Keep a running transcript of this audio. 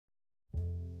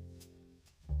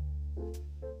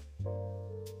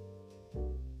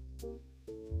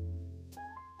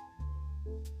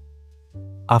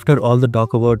After all the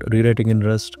talk about rewriting in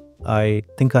Rust, I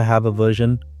think I have a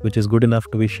version which is good enough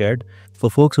to be shared. For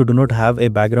folks who do not have a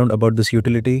background about this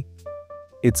utility,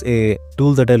 it's a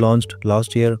tool that I launched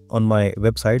last year on my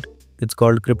website. It's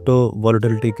called Crypto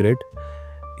Volatility Grid.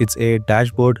 It's a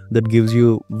dashboard that gives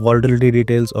you volatility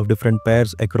details of different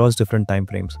pairs across different time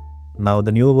frames. Now,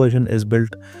 the newer version is built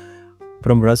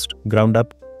from Rust ground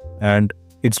up, and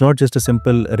it's not just a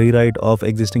simple rewrite of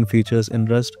existing features in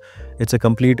Rust. It's a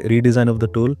complete redesign of the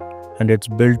tool, and it's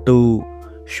built to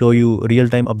show you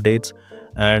real-time updates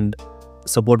and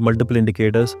support multiple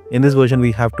indicators. In this version,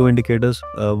 we have two indicators,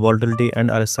 volatility and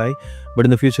RSI, but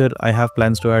in the future, I have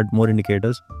plans to add more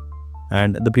indicators.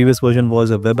 And the previous version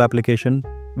was a web application,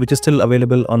 which is still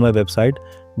available on my website,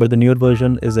 but the newer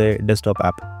version is a desktop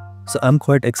app. So I'm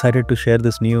quite excited to share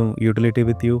this new utility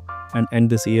with you and end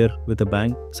this year with a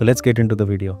bang. So let's get into the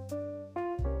video.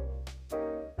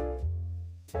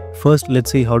 First,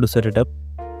 let's see how to set it up.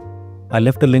 I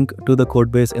left a link to the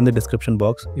codebase in the description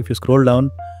box. If you scroll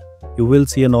down, you will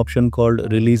see an option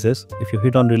called releases. If you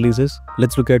hit on releases,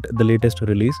 let's look at the latest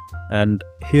release. And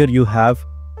here you have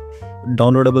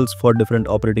downloadables for different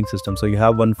operating systems. So you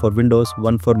have one for Windows,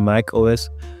 one for Mac OS,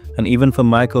 and even for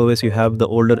Mac OS, you have the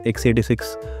older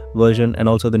x86 version and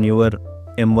also the newer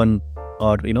M1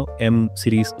 or M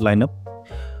series lineup.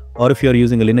 Or if you are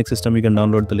using a Linux system, you can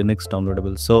download the Linux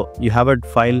downloadable. So you have a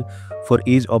file for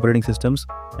each operating systems,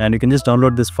 and you can just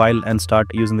download this file and start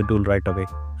using the tool right away.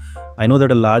 I know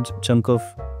that a large chunk of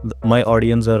my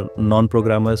audience are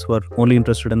non-programmers who are only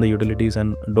interested in the utilities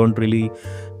and don't really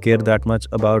care that much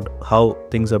about how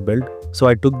things are built. So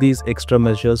I took these extra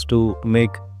measures to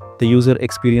make the user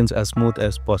experience as smooth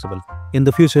as possible. In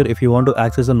the future, if you want to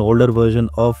access an older version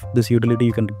of this utility,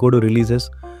 you can go to releases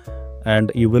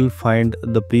and you will find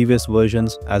the previous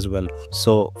versions as well.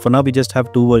 So for now, we just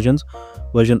have two versions,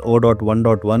 version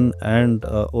 0.1.1 and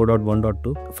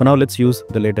 0.1.2. For now, let's use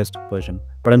the latest version.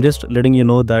 But I'm just letting you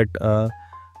know that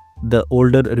the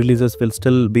older releases will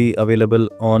still be available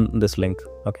on this link.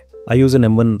 Okay. I use an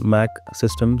M1 Mac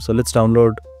system, so let's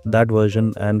download that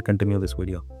version and continue this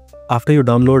video. After you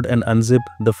download and unzip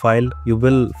the file, you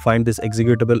will find this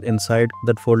executable inside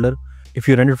that folder. If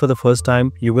you run it for the first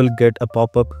time, you will get a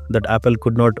pop-up that Apple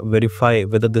could not verify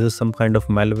whether this is some kind of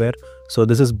malware. So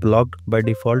this is blocked by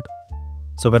default.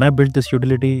 So when I built this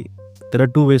utility, there are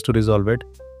two ways to resolve it.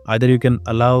 Either you can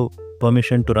allow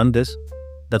permission to run this.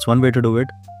 That's one way to do it.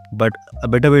 But a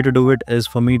better way to do it is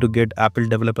for me to get Apple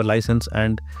developer license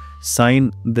and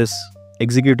sign this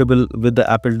executable with the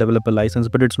Apple developer license,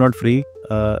 but it's not free.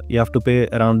 You have to pay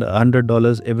around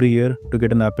 $100 every year to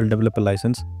get an Apple developer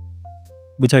license,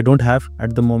 which I don't have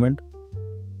at the moment.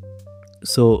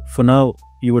 So for now,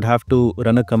 you would have to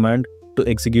run a command to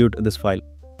execute this file.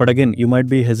 But again, you might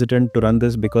be hesitant to run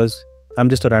this because I'm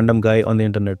just a random guy on the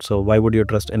internet. So why would you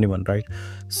trust anyone, right?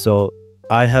 So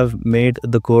I have made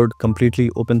the code completely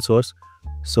open source.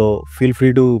 So feel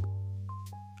free to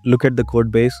look at the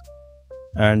code base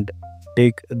and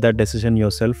take that decision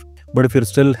yourself. But if you're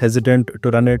still hesitant to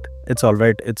run it, it's all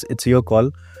right. It's your call.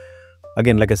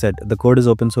 Again, like I said, the code is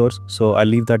open source, so I'll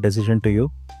leave that decision to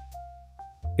you.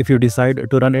 If you decide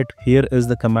to run it, here is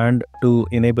the command to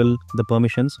enable the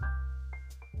permissions.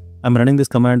 I'm running this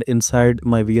command inside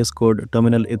my VS Code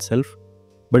terminal itself,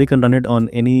 but you can run it on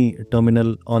any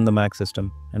terminal on the Mac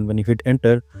system. And when you hit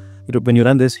enter, when you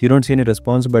run this, you don't see any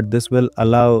response, but this will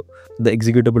allow the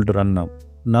executable to run now.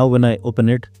 Now when I open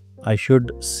it, I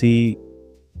should see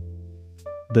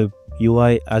the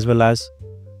UI as well as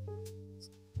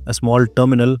a small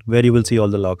terminal where you will see all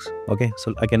the logs. Okay,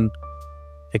 so I can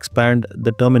expand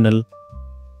the terminal.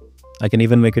 I can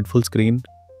even make it full screen,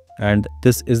 and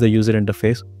this is the user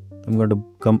interface. I'm going to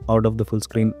come out of the full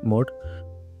screen mode,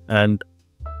 and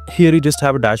here you just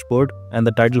have a dashboard and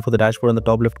the title for the dashboard on the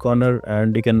top left corner,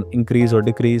 and you can increase or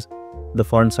decrease the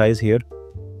font size here.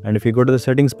 And if you go to the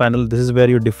settings panel, this is where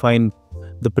you define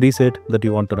the preset that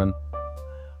you want to run.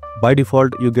 By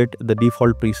default, you get the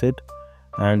default preset,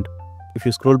 and if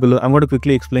you scroll below, I'm going to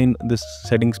quickly explain this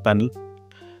settings panel.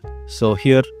 So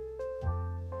here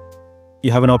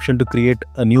you have an option to create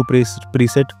a new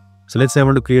preset. So let's say I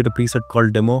want to create a preset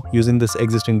called demo using this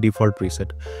existing default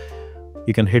preset.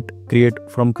 You can hit create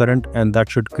from current, and that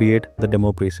should create the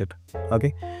demo preset.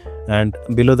 Okay, and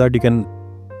below that you can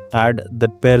add the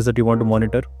pairs that you want to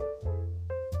monitor,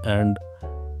 and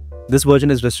this version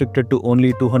is restricted to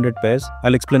only 200 pairs.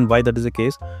 I'll explain why that is the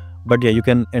case, but yeah, you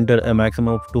can enter a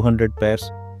maximum of 200 pairs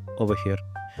over here.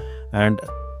 And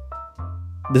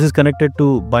this is connected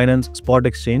to Binance Spot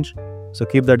Exchange, so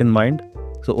keep that in mind.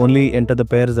 So only enter the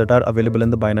pairs that are available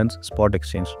in the Binance spot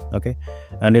exchange. Okay,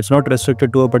 and it's not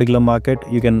restricted to a particular market.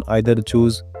 You can either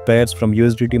choose pairs from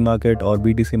USDT market or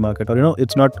BTC market, or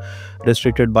it's not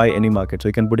restricted by any market, so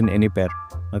you can put in any pair.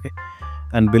 Okay,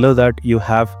 and below that you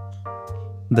have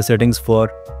the settings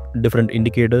for different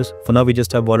indicators. For now we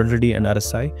just have volatility and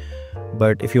RSI,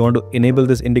 but if you want to enable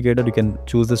this indicator, you can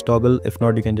choose this toggle. If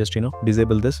not, you can just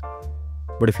disable this.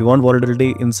 But if you want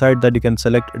volatility, inside that you can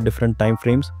select different time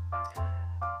frames,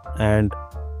 and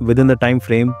within the time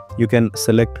frame you can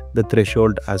select the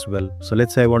threshold as well. So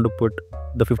let's say I want to put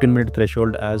the 15-minute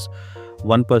threshold as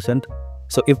 1%.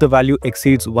 So if the value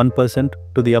exceeds 1%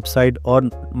 to the upside or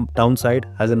downside,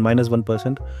 as in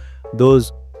 -1%,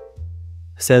 those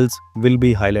cells will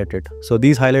be highlighted. So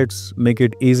these highlights make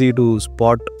it easy to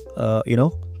spot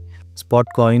spot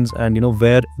coins and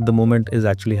where the movement is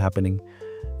actually happening.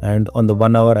 And on the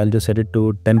 1 hour I'll just set it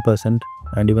to 10%,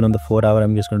 and even on the 4 hour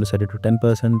I'm just going to set it to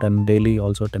 10%, and daily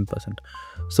also 10%.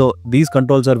 So these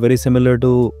controls are very similar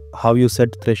to how you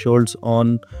set thresholds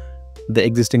on the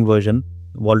existing version,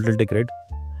 volatility grid.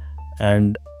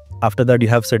 And after that you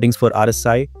have settings for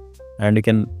RSI, and you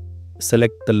can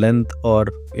select the length, or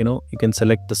you can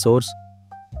select the source,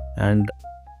 and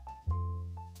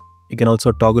you can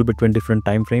also toggle between different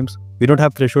time frames. We don't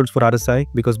have thresholds for RSI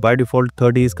because by default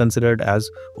 30 is considered as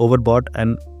overbought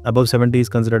and above 70 is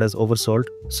considered as oversold.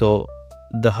 So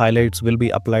the highlights will be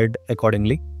applied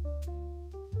accordingly.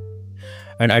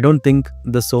 And I don't think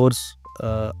the source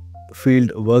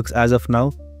field works as of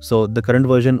now. So the current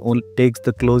version only takes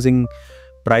the closing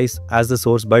price as the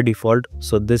source by default.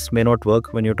 So this may not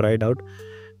work when you try it out.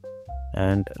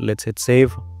 And let's hit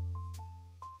save.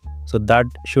 So that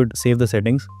should save the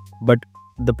settings, but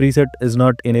the preset is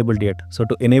not enabled yet. So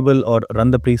to enable or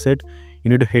run the preset, you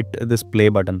need to hit this play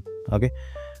button. Okay,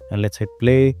 and let's hit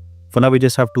play. For now we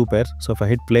just have 2 pairs. So if I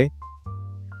hit play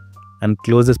and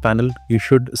close this panel, you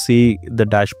should see the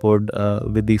dashboard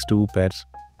with these 2 pairs.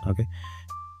 Okay,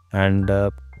 and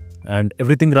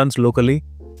everything runs locally.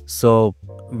 So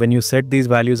when you set these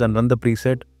values and run the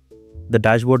preset, the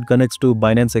dashboard connects to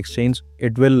Binance exchange.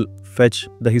 It will fetch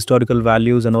the historical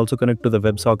values and also connect to the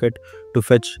WebSocket to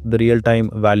fetch the real-time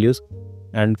values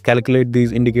and calculate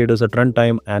these indicators at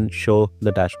runtime and show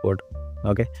the dashboard.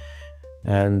 Okay,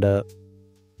 and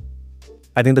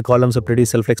I think the columns are pretty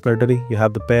self-explanatory. You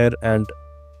have the pair and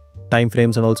time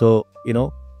frames, and also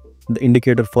the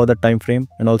indicator for the time frame,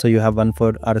 and also you have one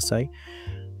for RSI.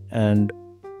 And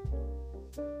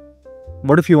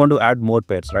what if you want to add more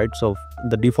pairs, right? So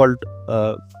the default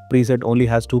preset only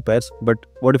has 2 pairs, but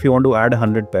what if you want to add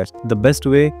 100 pairs? The best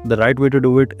way, the right way to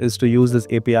do it is to use this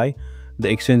API, the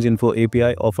Exchange Info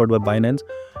API offered by Binance,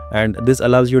 and this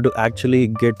allows you to actually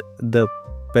get the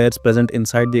pairs present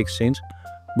inside the exchange.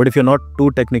 But if you're not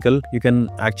too technical, you can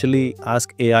actually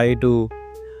ask AI to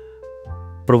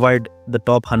provide the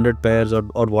top 100 pairs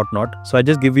or whatnot. So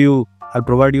I'll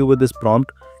provide you with this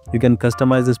prompt. You can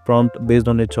customize this prompt based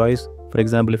on your choice. For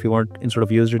example, if you want, instead of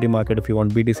USDT market, if you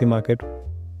want BTC market,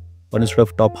 or instead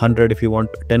of top 100, if you want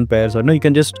 10 pairs, or you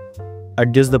can just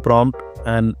adjust the prompt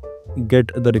and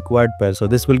get the required pairs. So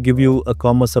this will give you a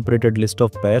comma separated list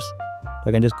of pairs.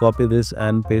 I can just copy this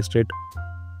and paste it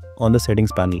on the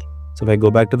settings panel. So if I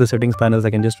go back to the settings panels,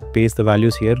 I can just paste the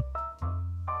values here,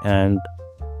 and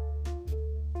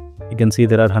you can see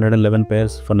there are 111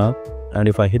 pairs for now. And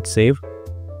if I hit save,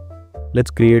 let's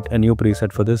create a new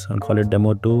preset for this and call it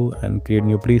demo 2 and create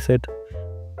new preset,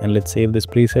 and let's save this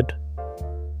preset.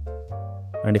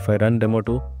 And if I run demo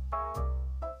 2,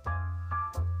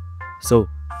 so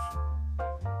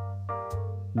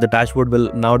the dashboard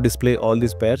will now display all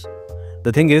these pairs.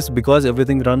 The thing is, because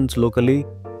everything runs locally,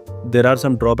 there are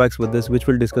some drawbacks with this, which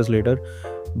we'll discuss later.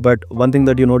 But one thing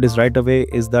that you notice right away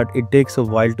is that it takes a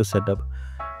while to set up.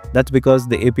 That's because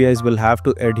the APIs will have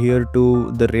to adhere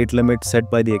to the rate limit set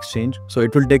by the exchange. So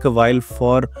it will take a while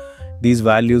for these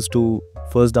values to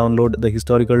first download the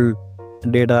historical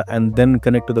data and then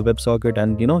connect to the WebSocket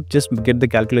and just get the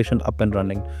calculation up and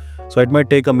running. So it might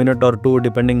take a minute or 2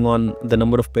 depending on the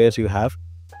number of pairs you have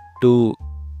to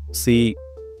see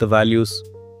the values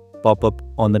pop up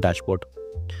on the dashboard.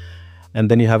 And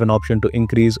then you have an option to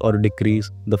increase or decrease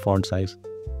the font size.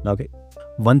 Okay.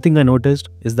 One thing I noticed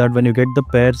is that when you get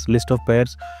the list of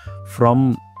pairs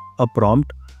from a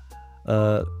prompt,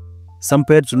 some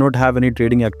pairs do not have any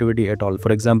trading activity at all.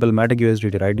 For example, Matic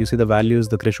USDT, right? You see the values,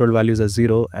 the threshold values are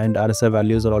 0 and RSI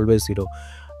values are always 0.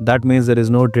 That means there is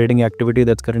no trading activity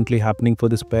that's currently happening for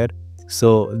this pair.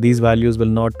 So these values will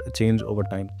not change over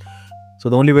time. So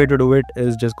the only way to do it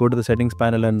is just go to the settings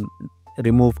panel and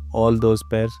remove all those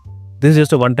pairs. This is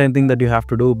just a one-time thing that you have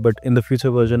to do, but in the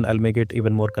future version, I'll make it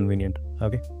even more convenient.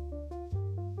 Okay.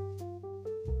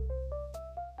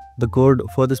 The code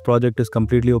for this project is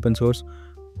completely open source.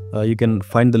 You can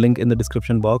find the link in the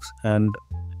description box, and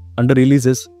under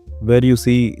releases, where you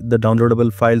see the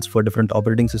downloadable files for different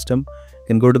operating system, you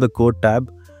can go to the code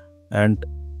tab, and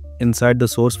inside the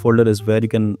source folder is where you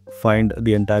can find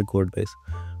the entire code base.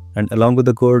 And along with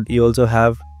the code, you also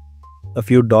have a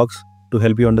few docs to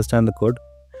help you understand the code,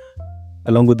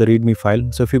 along with the readme file.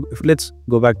 So if let's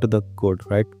go back to the code,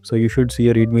 right? So you should see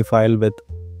a readme file with,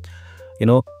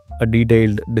 a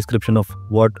detailed description of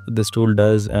what this tool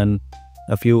does and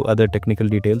a few other technical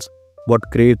details, what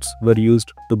crates were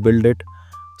used to build it.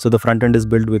 So the front end is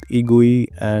built with eGUI,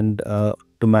 and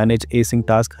to manage async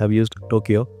tasks have used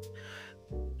Tokyo.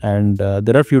 And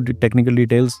there are a few technical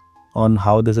details on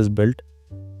how this is built.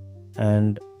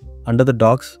 And under the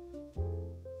docs,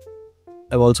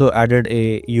 I've also added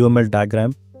a UML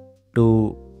diagram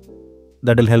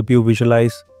that will help you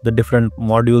visualize the different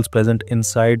modules present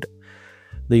inside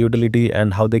the utility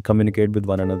and how they communicate with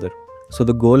one another. So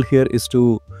the goal here is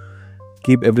to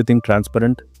keep everything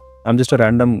transparent. I'm just a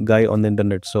random guy on the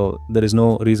internet, so there is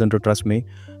no reason to trust me.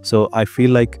 So I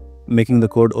feel like making the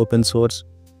code open source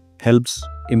helps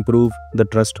improve the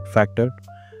trust factor.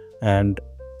 And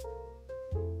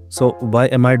so why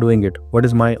am I doing it? What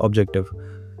is my objective?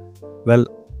 Well,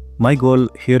 my goal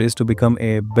here is to become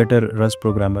a better Rust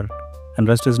programmer, and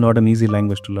Rust is not an easy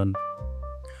language to learn.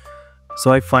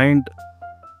 So I find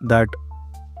that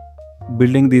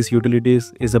building these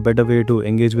utilities is a better way to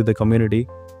engage with the community,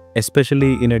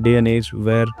 especially in a day and age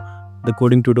where the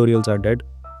coding tutorials are dead.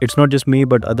 It's not just me,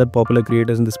 but other popular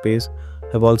creators in the space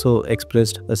have also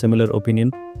expressed a similar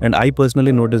opinion. And I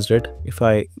personally noticed it. If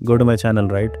I go to my channel,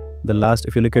 right,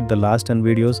 if you look at the last 10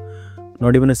 videos,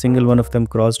 not even a single one of them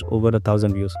crossed over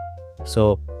 1,000 views.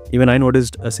 So even I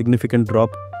noticed a significant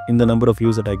drop in the number of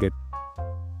views that I get.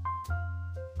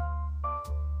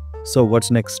 So what's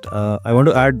next? I want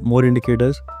to add more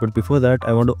indicators, but before that,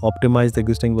 I want to optimize the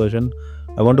existing version.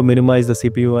 I want to minimize the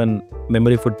CPU and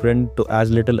memory footprint to as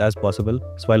little as possible.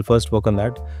 So I'll first work on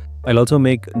that. I'll also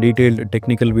make detailed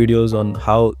technical videos on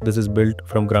how this is built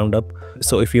from ground up.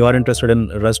 So if you are interested in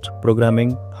Rust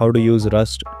programming, how to use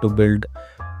Rust to build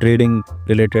trading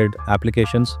related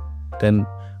applications, then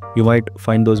you might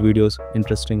find those videos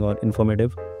interesting or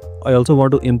informative. I also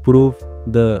want to improve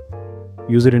the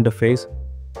user interface.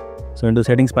 So in the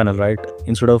settings panel, right,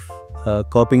 instead of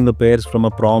copying the pairs from a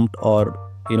prompt, or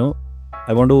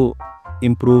I want to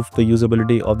improve the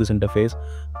usability of this interface.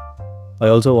 I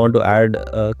also want to add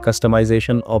a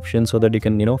customization option so that you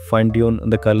can fine tune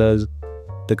the colors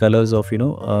of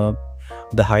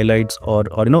the highlights, or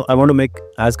I want to make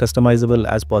as customizable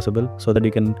as possible so that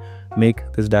you can make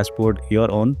this dashboard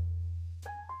your own.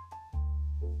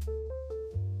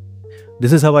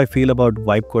 This is how I feel about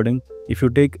vibe coding. If you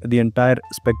take the entire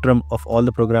spectrum of all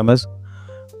the programmers,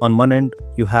 on one end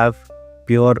you have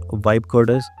pure vibe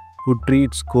coders who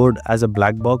treats code as a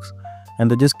black box, and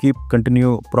they just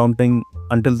continue prompting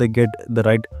until they get the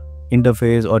right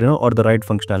interface or the right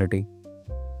functionality.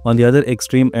 On the other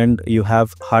extreme end, you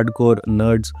have hardcore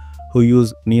nerds who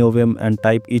use NeoVim and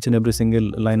type each and every single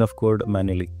line of code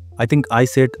manually. I think I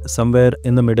sit somewhere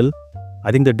in the middle.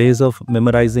 I think the days of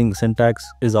memorizing syntax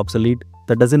is obsolete.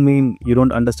 That doesn't mean you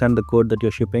don't understand the code that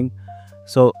you're shipping.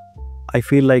 So I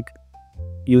feel like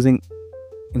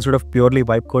instead of purely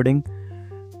vibe coding,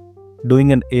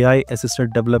 doing an AI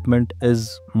assisted development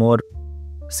is more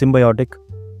symbiotic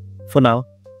for now,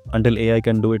 until AI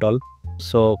can do it all.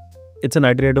 So it's an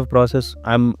iterative process.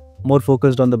 I'm more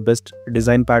focused on the best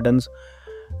design patterns,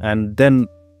 and then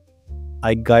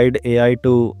I guide AI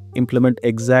to implement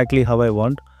exactly how I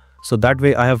want. So that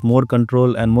way I have more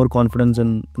control and more confidence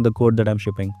in the code that I'm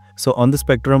shipping. So on the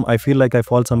spectrum, I feel like I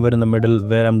fall somewhere in the middle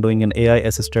where I'm doing an AI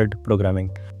assisted programming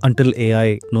until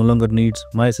AI no longer needs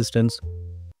my assistance,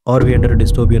 or we enter a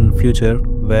dystopian future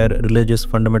where religious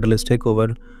fundamentalists take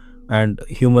over and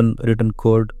human written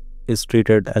code is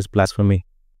treated as blasphemy.